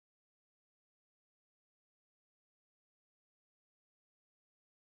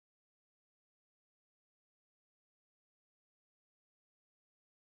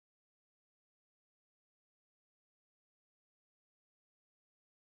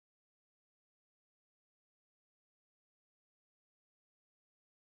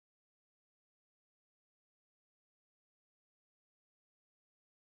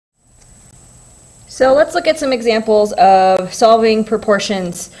So let's look at some examples of solving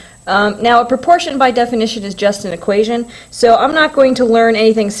proportions. Now a proportion by definition is just an equation, so I'm not going to learn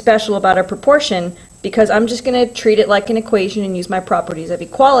anything special about a proportion because I'm just going to treat it like an equation and use my properties of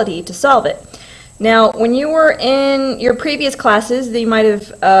equality to solve it. Now when you were in your previous classes, they might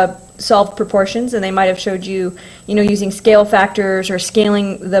have solved proportions, and they might have showed you, using scale factors or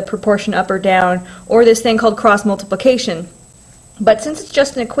scaling the proportion up or down, or this thing called cross multiplication. But since it's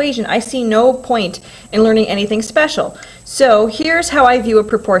just an equation, I see no point in learning anything special. So here's how I view a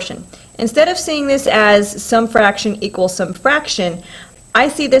proportion. Instead of seeing this as some fraction equals some fraction, I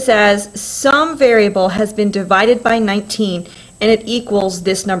see this as some variable has been divided by 19 and it equals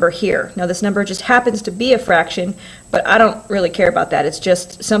this number here. Now this number just happens to be a fraction, but I don't really care about that. It's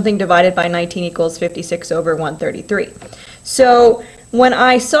just something divided by 19 equals 56 over 133. So when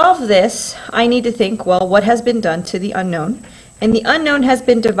I solve this, I need to think, well, what has been done to the unknown? And the unknown has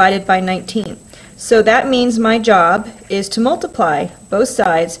been divided by 19. So that means my job is to multiply both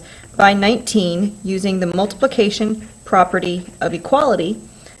sides by 19 using the multiplication property of equality.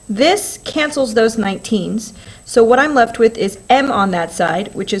 This cancels those 19s, so what I'm left with is m on that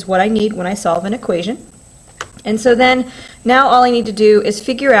side, which is what I need when I solve an equation. And so then, now all I need to do is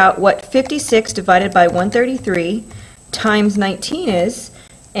figure out what 56 divided by 133 times 19 is,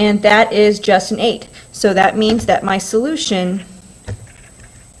 and that is just an 8. So that means that my solution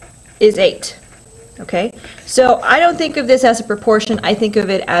is 8. Okay? So I don't think of this as a proportion, I think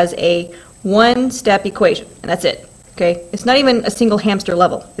of it as a one-step equation, and that's it. Okay? It's not even a single hamster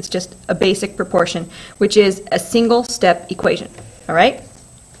level. It's just a basic proportion, which is a single-step equation. All right?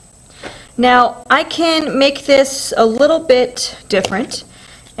 Now, I can make this a little bit different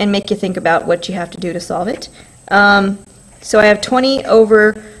and make you think about what you have to do to solve it. So I have 20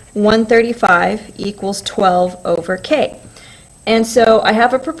 over 135 equals 12 over k. And so I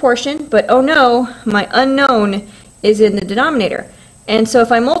have a proportion, but oh no, my unknown is in the denominator. And so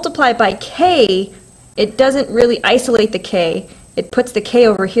if I multiply by k, it doesn't really isolate the k. It puts the k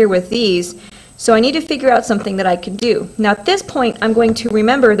over here with these. So I need to figure out something that I can do. Now at this point, I'm going to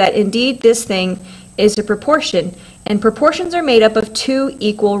remember that indeed this thing is a proportion, and proportions are made up of two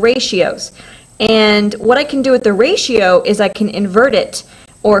equal ratios. And what I can do with the ratio is I can invert it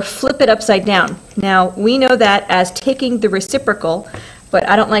or flip it upside down. Now we know that as taking the reciprocal, but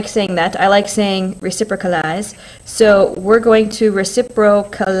I don't like saying that. I like saying reciprocalize. So we're going to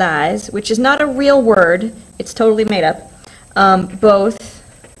reciprocalize, which is not a real word. It's totally made up. Both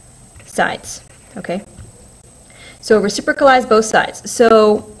sides. Okay? So reciprocalize both sides.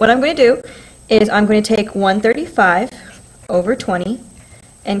 So what I'm going to do is I'm going to take 135 over 20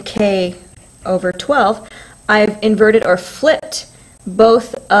 and k over 12. I've inverted or flipped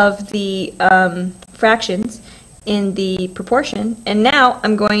both of the fractions in the proportion, and now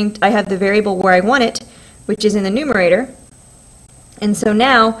I have the variable where I want it, which is in the numerator. And so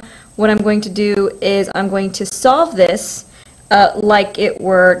now what I'm going to do is I'm going to solve this like it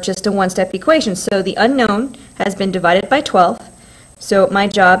were just a one-step equation. So the unknown has been divided by 12, so my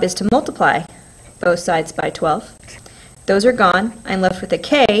job is to multiply both sides by 12. Those are gone. I'm left with a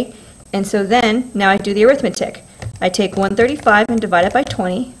k, and so then now I do the arithmetic. I take 135 and divide it by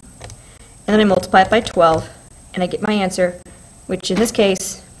 20, and then I multiply it by 12, and I get my answer, which in this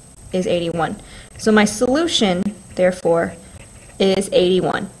case is 81. So my solution, therefore, is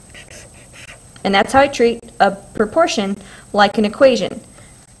 81. And that's how I treat a proportion like an equation.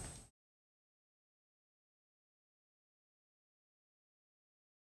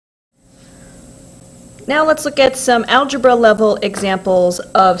 Now let's look at some algebra level examples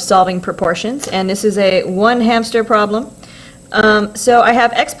of solving proportions, and this is a one hamster problem. So I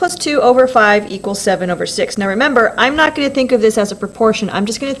have x plus 2 over 5 equals 7 over 6. Now remember, I'm not going to think of this as a proportion, I'm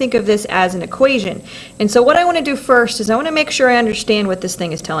just going to think of this as an equation. And so what I want to do first is I want to make sure I understand what this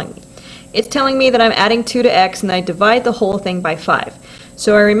thing is telling me. It's telling me that I'm adding 2 to x and I divide the whole thing by 5.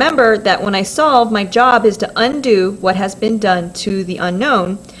 So I remember that when I solve, my job is to undo what has been done to the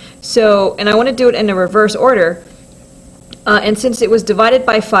unknown. So, and I want to do it in a reverse order. And since it was divided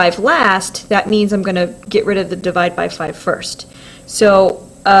by 5 last, that means I'm going to get rid of the divide by 5 first. So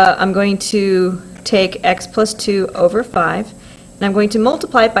I'm going to take x plus 2 over 5, and I'm going to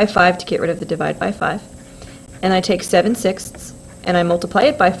multiply it by 5 to get rid of the divide by 5. And I take 7/6, and I multiply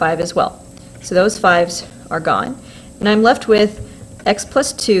it by 5 as well. So those 5s are gone. And I'm left with x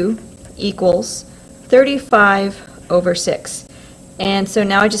plus 2 equals 35 over 6. And so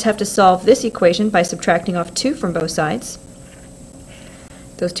now I just have to solve this equation by subtracting off 2 from both sides.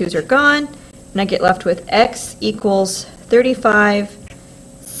 Those 2's are gone, and I get left with x equals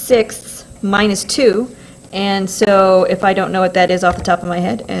 35/6 minus 2. And so if I don't know what that is off the top of my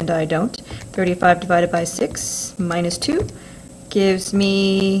head, and I don't, 35 divided by 6 minus 2 gives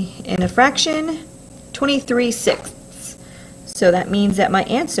me, in a fraction, 23/6. So that means that my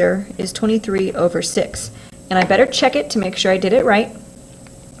answer is 23/6. And I better check it to make sure I did it right.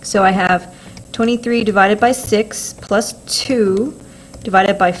 So I have 23 divided by 6 plus 2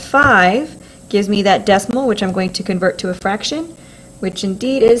 divided by 5 gives me that decimal, which I'm going to convert to a fraction, which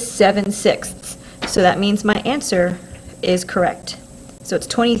indeed is 7/6. So that means my answer is correct. So it's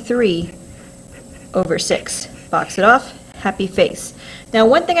 23/6. Box it off, happy face. Now,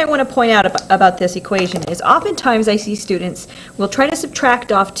 one thing I want to point out about this equation is oftentimes I see students will try to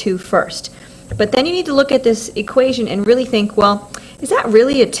subtract off 2 first. But then you need to look at this equation and really think, well, is that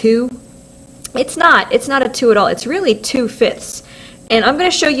really a 2? It's not. It's not a 2 at all. It's really 2/5. And I'm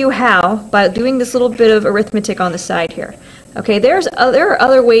going to show you how by doing this little bit of arithmetic on the side here. Okay, there are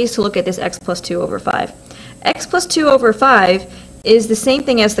other ways to look at this x plus 2 over 5. X plus 2 over 5 is the same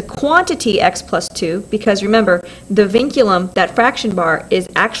thing as the quantity x plus 2, because remember, the vinculum, that fraction bar, is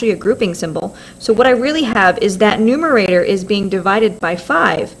actually a grouping symbol. So what I really have is that numerator is being divided by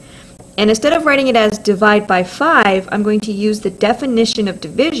 5. And instead of writing it as divide by 5, I'm going to use the definition of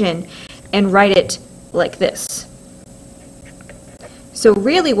division and write it like this. So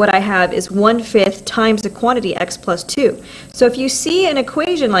really what I have is 1/5 times the quantity x plus 2. So if you see an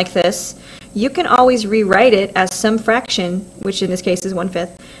equation like this, you can always rewrite it as some fraction, which in this case is 1/5,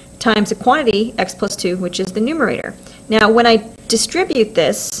 times the quantity x plus 2, which is the numerator. Now when I distribute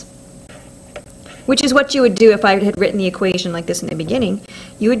this, which is what you would do if I had written the equation like this in the beginning,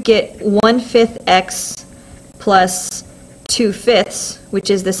 you would get 1/5 x plus 2/5, which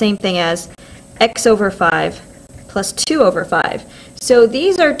is the same thing as x over 5 plus 2 over 5. So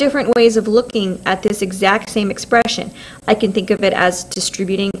these are different ways of looking at this exact same expression. I can think of it as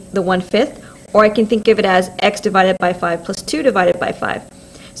distributing the 1/5, or I can think of it as x divided by 5 plus 2 divided by 5.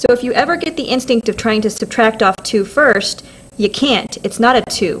 So if you ever get the instinct of trying to subtract off 2 first, you can't. It's not a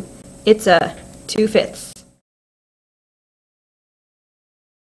 2. It's a 2/5.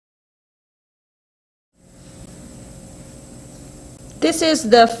 This is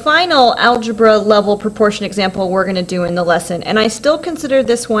the final algebra level proportion example we're going to do in the lesson, and I still consider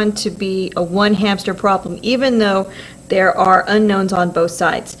this one to be a one hamster problem, even though there are unknowns on both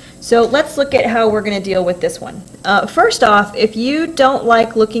sides. So let's look at how we're going to deal with this one. First off, if you don't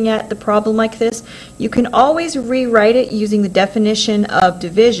like looking at the problem like this, you can always rewrite it using the definition of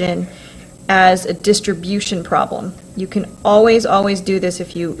division as a distribution problem. You can always do this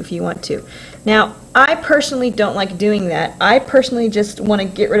if you want to. Now, I personally don't like doing that. I personally just want to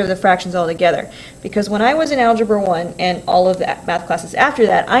get rid of the fractions altogether, because when I was in Algebra 1 and all of the math classes after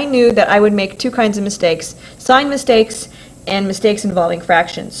that, I knew that I would make two kinds of mistakes: sign mistakes and mistakes involving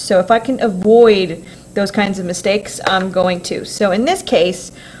fractions. So if I can avoid those kinds of mistakes, I'm going to. So in this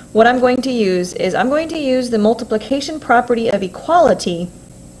case, what I'm going to use is I'm going to use the multiplication property of equality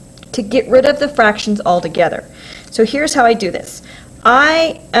to get rid of the fractions altogether. So here's how I do this.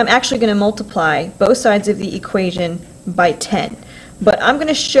 I am actually going to multiply both sides of the equation by 10, but I'm going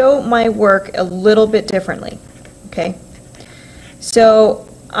to show my work a little bit differently. Okay? So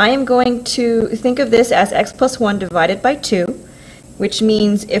I am going to think of this as x plus 1 divided by 2, which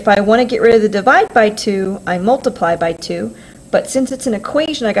means if I want to get rid of the divide by 2, I multiply by 2, but since it's an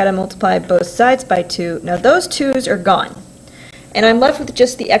equation, I got to multiply both sides by 2. Now those 2's are gone, and I'm left with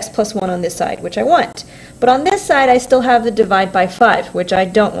just the x plus 1 on this side, which I want. But on this side, I still have the divide by 5, which I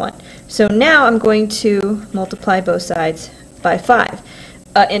don't want. So now I'm going to multiply both sides by 5.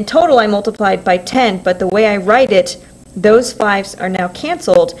 In total, I multiplied by 10, but the way I write it, those 5's are now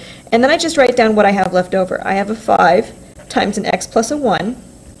canceled, and then I just write down what I have left over. I have a 5 times an x plus a 1,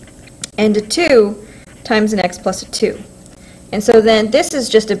 and a 2 times an x plus a 2. And so then this is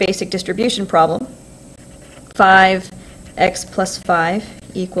just a basic distribution problem. 5x plus 5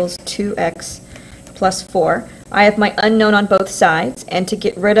 equals 2x plus 4. I have my unknown on both sides, and to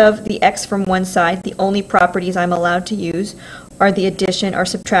get rid of the x from one side, the only properties I'm allowed to use are the addition or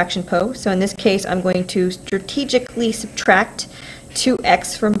subtraction So in this case, I'm going to strategically subtract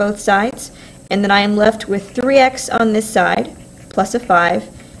 2x from both sides, and then I am left with 3x on this side plus a 5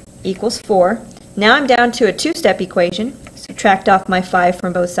 equals 4. Now I'm down to a two-step equation. Subtract off my 5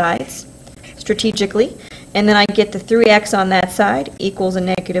 from both sides strategically, and then I get the 3x on that side equals a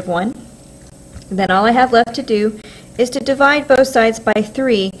negative 1. Then all I have left to do is to divide both sides by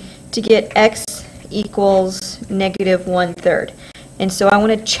 3 to get x equals negative 1/3. And so I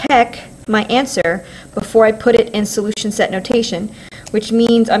want to check my answer before I put it in solution set notation, which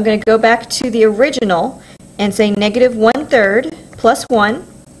means I'm going to go back to the original and say negative 1/3 plus 1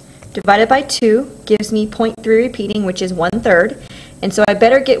 divided by 2 gives me 0.3 repeating, which is 1/3. And so I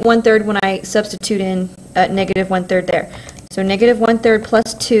better get 1/3 when I substitute in negative 1/3 there. So negative 1/3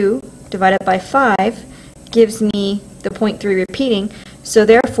 plus 2 divided by 5 gives me the 0.3 repeating, so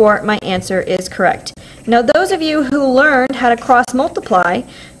therefore my answer is correct. Now those of you who learned how to cross multiply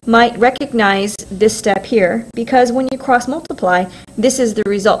might recognize this step here, because when you cross multiply, this is the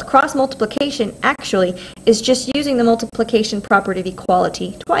result. Cross multiplication actually is just using the multiplication property of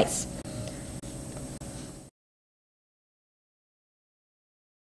equality twice.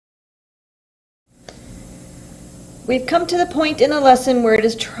 We've come to the point in the lesson where it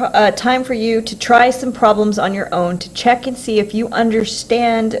is time for you to try some problems on your own to check and see if you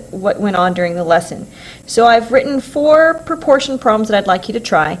understand what went on during the lesson. So I've written 4 proportion problems that I'd like you to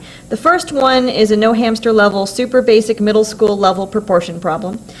try. The first one is a no hamster level, super basic middle school level proportion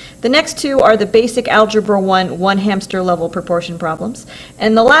problem. The next 2 are the basic algebra 1 hamster level proportion problems.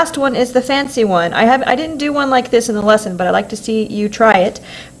 And the last one is the fancy one. I didn't do one like this in the lesson, but I'd like to see you try it.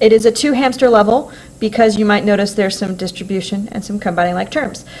 It is a 2 hamster level, because you might notice there's some distribution and some combining like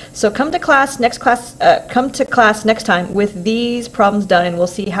terms. So come to class next time with these problems done, and we'll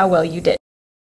see how well you did.